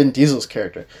Vin Diesel's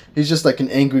character. He's just like an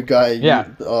angry guy,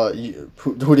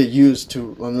 who they use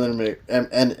to eliminate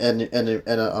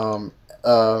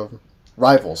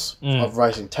rivals of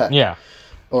Rising Tech,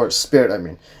 or Spirit, I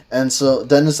mean. And so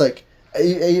then it's like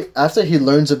after he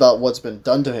learns about what's been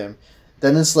done to him,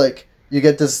 then it's like you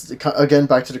get this again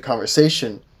back to the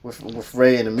conversation with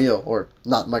Ray and Emil, or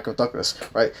not Michael Douglas,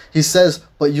 right? He says,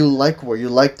 but you like war, you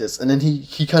like this. And then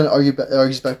he kind of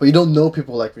argues back, but you don't know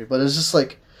people like me. But it's just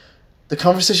like, the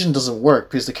conversation doesn't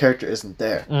work because the character isn't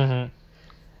there. And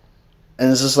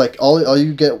it's just like, all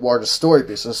you get are the story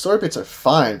beats. And the story beats are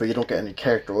fine, but you don't get any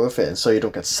character with it, and so you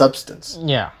don't get substance.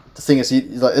 Yeah. The thing is,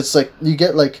 it's like, you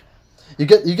get like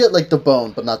the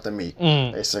bone, but not the meat,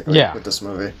 basically, with this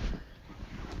movie.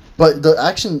 But the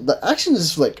action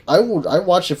is like I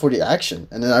watch it for the action,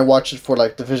 and then I watch it for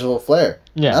like the visual flair.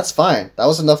 Yeah, that's fine. That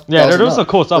was enough. Yeah, there was some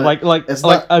cool stuff. Like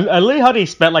I like how they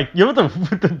spent like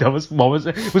the dumbest moments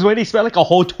was when they spent like a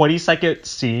whole 20-second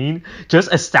scene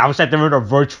just established that they're in a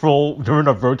virtual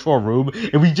room,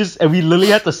 and we literally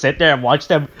had to sit there and watch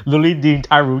them literally the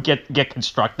entire room get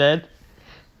constructed.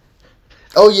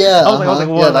 Oh yeah, I was like,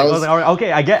 all right,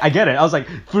 okay, I get it. I was like,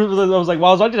 while I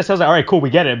was watching this, I was like, all right, cool, we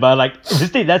get it. But like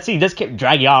that scene just kept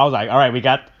dragging out. I was like, all right, we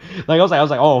got. Like I was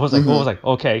like,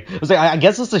 okay. I was like, I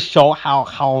guess it's to show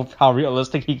how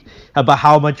realistic about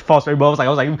how much false rainbow. I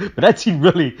was like, but that scene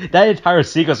that entire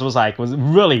sequence was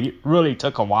really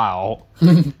took a while.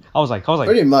 I was like,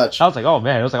 pretty much. I was like, oh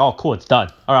man, it was like, oh cool, it's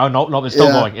done. All right, no, it's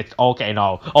still going. It's okay,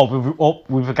 no. Oh,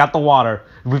 we forgot the water.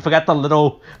 We forgot the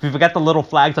little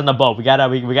flags on the boat. We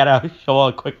gotta show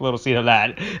a quick little scene of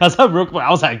that. That's how real quick.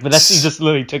 I was like, but that scene just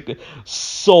literally took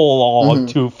so long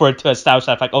for it to establish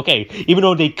that. Like, okay, even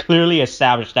though they clearly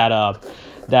established that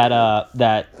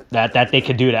they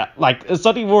could do that. Like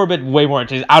something way more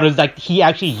interesting. Out of like he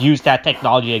actually used that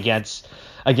technology against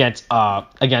Vin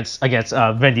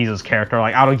Diesel's character.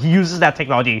 Like he uses that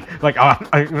technology. Like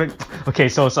okay,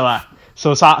 so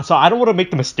I don't want to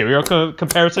make the Mysterio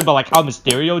comparison, but like how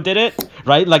Mysterio did it,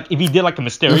 right? Like if he did like a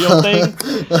Mysterio thing,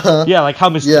 like how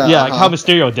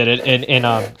Mysterio did it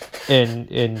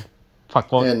in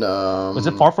was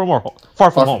it Far From Home?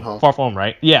 Far From Home,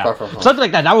 right? Yeah, something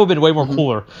like that. That would have been way more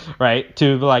cooler, right?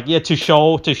 To like to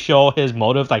show his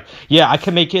motive. Like I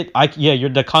can make it. You're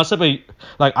the concept of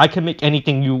like I can make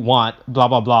anything you want. Blah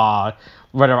blah blah.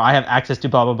 Whatever. I have access to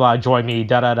blah blah blah. Join me.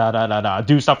 Da da da da da da.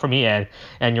 Do stuff for me and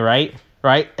you're right.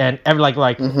 And every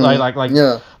I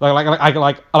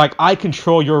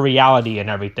control your reality and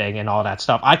everything and all that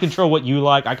stuff. I control what you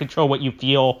like. I control what you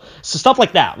feel. So stuff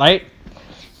like that, right?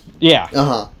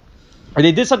 Yeah. Or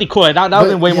they did something cool. That would have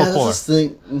been way more cool. That's the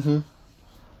thing.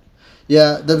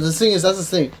 Yeah, the thing is, that's the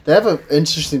thing. They have an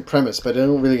interesting premise, but they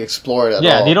don't really explore it at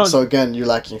all. They don't. So again, you're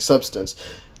lacking substance.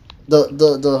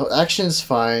 The action's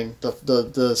fine.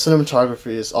 The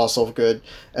cinematography is also good,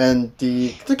 and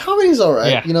the comedy's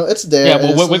alright. Yeah. It's there. Yeah,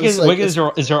 but Wiggins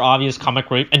is your obvious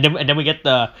comic relief, and then we get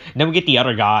the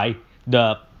other guy,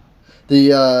 the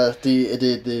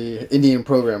the Indian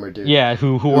programmer dude. Yeah,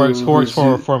 who works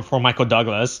for Michael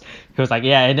Douglas. He was like,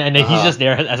 yeah, and then he's just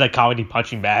there as a comedy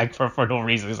punching bag for no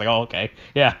reason. He's like, oh, okay,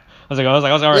 yeah. I was like,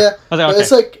 alright. Yeah, I was like, okay. but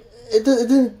it's like it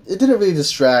didn't really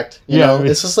distract. You know,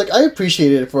 it's just like I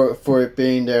appreciated it for it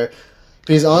being there,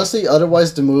 because honestly,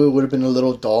 otherwise the movie would have been a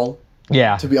little dull.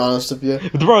 Yeah. To be honest with you.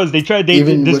 The problem is this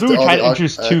movie tried to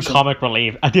introduce two comic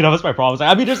relief. I think that was my problem.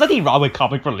 I mean, there's nothing wrong with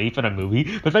comic relief in a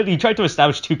movie, but he tried to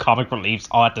establish two comic reliefs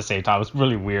all at the same time. It was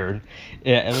really weird.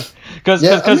 Yeah, because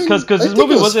this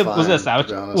movie wasn't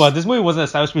established. Well, this movie wasn't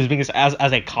established as being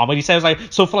as a comedy. So I was like,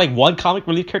 so for like one comic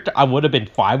relief character, I would have been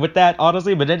fine with that,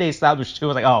 honestly. But then they established two. I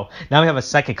was like, oh, now we have a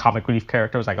second comic relief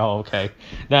character. I was like, oh, okay.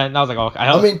 Then I was like, oh,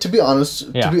 I mean, to be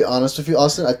honest with you,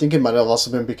 Austin, I think it might have also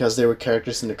been because they were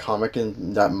characters in the comic,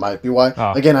 and that might be why.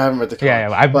 Oh. Again, I haven't read the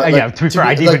comic. To be fair,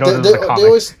 I didn't even know this was a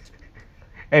comic.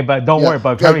 Hey, but don't worry.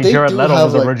 But apparently, Jared Leto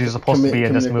was originally supposed to be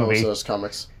in this movie. Those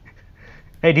comics.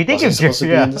 Hey, do you think if Jared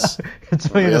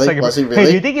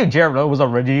Leto was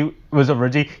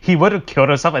originally he would have killed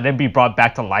himself and then be brought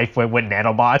back to life with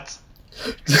nanobots?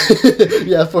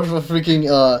 Yeah, for freaking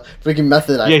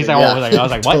method. I was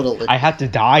like, what? Totally. I have to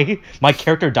die. My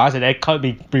character dies and then can't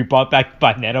be brought back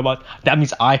by nanobots. That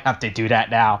means I have to do that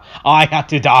now. I have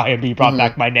to die and be brought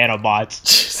back by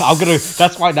nanobots.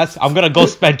 I'm gonna go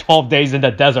spend 12 days in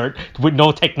the desert with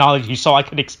no technology so I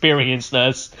can experience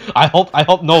this. I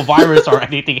hope no virus or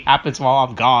anything happens while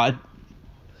I'm gone.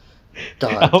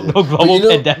 God, I hope no global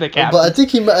pandemic happens. But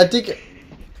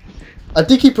I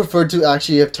think he preferred to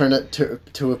actually have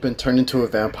been turned into a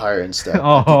vampire instead.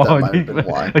 Oh, that might have been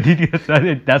why.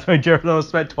 That's why Jared Leto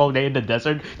spent 12 days in the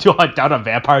desert to hunt down a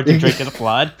vampire to drink his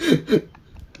blood.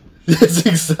 That's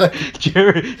exactly.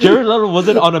 Jared Leto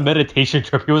wasn't on a meditation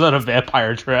trip. He was on a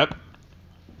vampire trip.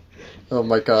 Oh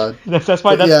my god. That's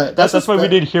why we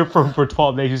didn't hear from him for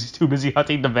 12 days. He was too busy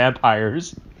hunting the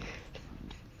vampires.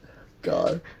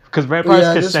 God. Because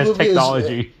vampires can sense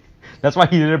technology. That's why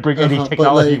he didn't bring any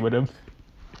technology with him.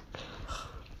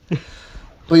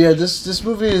 But yeah, this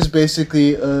movie is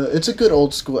basically it's a good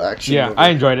old school action movie. I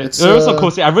enjoyed it. There was some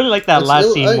cool scene. I really like that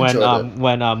last scene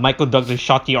when Michael Douglas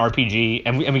shot the RPG,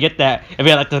 and we get that, and we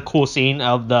had like the cool scene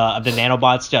of the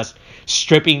nanobots just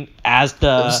stripping as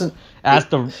the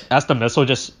missile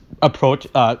just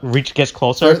gets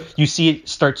closer. You see it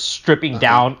start stripping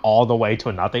down all the way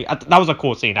to nothing. That was a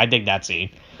cool scene. I dig that scene.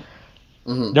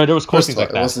 Mm-hmm. No, there was cool things like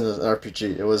that. It wasn't an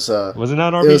RPG. It was. Wasn't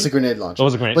that an RPG? It was a grenade launcher. It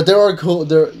was a grenade. But there are cool.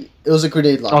 It was a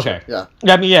grenade launcher. Okay. Yeah.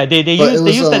 I mean, yeah, they used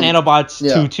the nanobots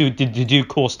to do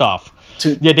cool stuff.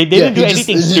 They didn't do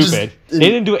anything stupid. They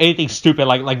didn't do anything stupid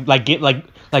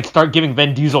like start giving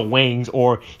Vin Diesel wings,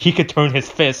 or he could turn his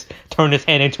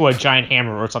hand into a giant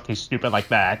hammer or something stupid like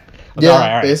that. Yeah, all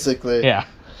right. Basically. Yeah.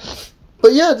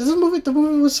 But yeah, the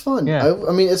movie was fun. Yeah.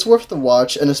 I mean, it's worth the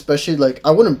watch, and especially, like, I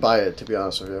wouldn't buy it, to be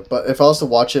honest with you. But if I was to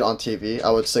watch it on TV,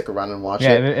 I would stick around and watch it.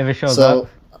 Yeah, if it shows up.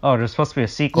 Oh, there's supposed to be a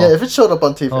sequel. Yeah, if it showed up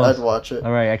on TV, I'd watch it.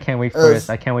 All right, I can't wait for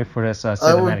this. I can't wait for this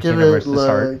cinematic universe to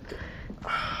start.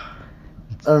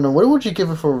 I don't know. What would you give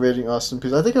it for a rating, Austin?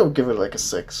 Because I think I would give it, like, a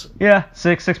 6. Yeah,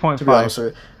 6.5. To be honest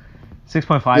with you.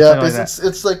 6.5. Yeah,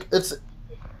 because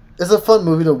it's a fun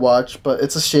movie to watch, but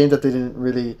it's a shame that they didn't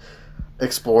really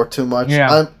explore too much.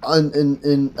 Yeah.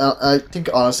 I think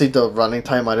honestly the running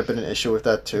time might have been an issue with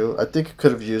that too. I think it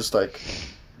could have used like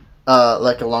a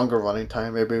longer running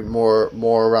time, maybe more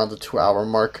around the 2 hour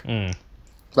mark.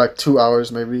 Like 2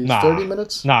 hours, maybe 30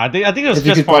 minutes. I think it was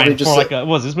just fine for like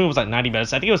this movie was like 90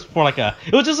 minutes. I think it was for it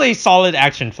was just a solid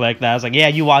action flick that I was like, yeah,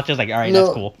 you watch it, like, all right,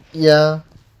 that's cool. Yeah.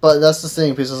 But that's the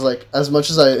thing, because it's like, as much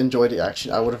as I enjoy the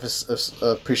action, I would have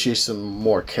appreciated some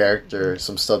more character,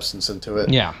 some substance into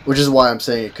it. Yeah. Which is why I'm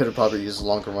saying it could have probably used a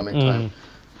longer running time.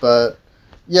 But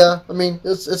yeah, I mean,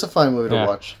 it's a fine movie to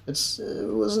watch. It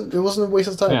wasn't a waste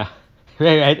of time. Yeah.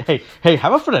 Hey! How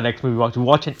about for the next movie we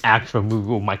watch an actual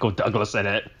movie with Michael Douglas in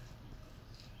it?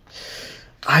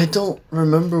 I don't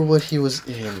remember what he was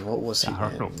in. What was he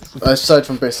in? Aside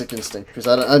from Basic Instinct, because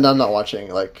I'm not watching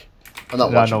like. I'm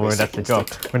not watching. No, that's the joke.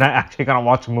 We're not actually gonna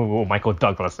watch a movie with Michael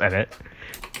Douglas in it.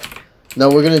 No,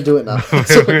 we're gonna do it now.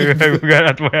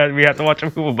 we have to watch a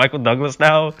movie with Michael Douglas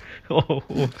now.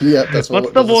 Yeah, that's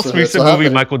what's the most recent movie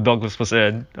Michael Douglas was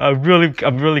in? I'm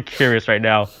really curious right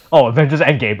now. Oh, Avengers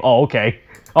Endgame. Oh, okay.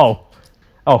 Oh,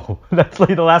 that's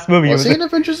like the last movie. Was he in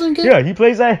Avengers Endgame? Yeah,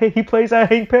 he plays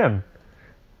Hank Pym.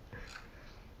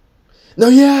 No,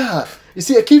 yeah. You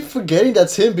see, I keep forgetting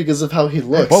that's him because of how he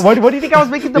looks. What do you think I was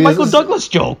making the Michael Douglas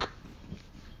joke?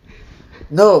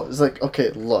 No, it's like,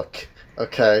 okay, look,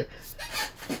 I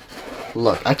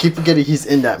keep forgetting he's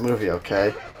in that movie,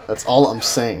 okay? That's all I'm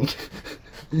saying.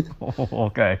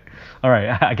 Okay. All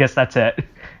right. I guess that's it.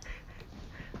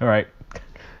 All right.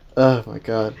 Oh my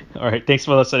god. All right. Thanks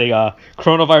for listening.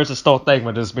 Coronavirus is still a thing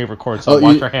when this is being recorded, so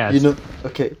wash your hands.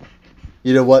 Okay.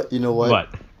 You know what? What?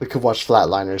 We could watch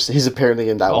Flatliners. He's apparently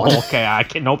in that one. Okay. I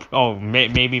can. Nope. Oh,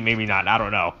 maybe not. I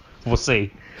don't know. We'll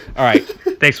see. All right.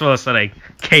 Thanks for listening.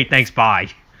 Kate. Thanks. Bye.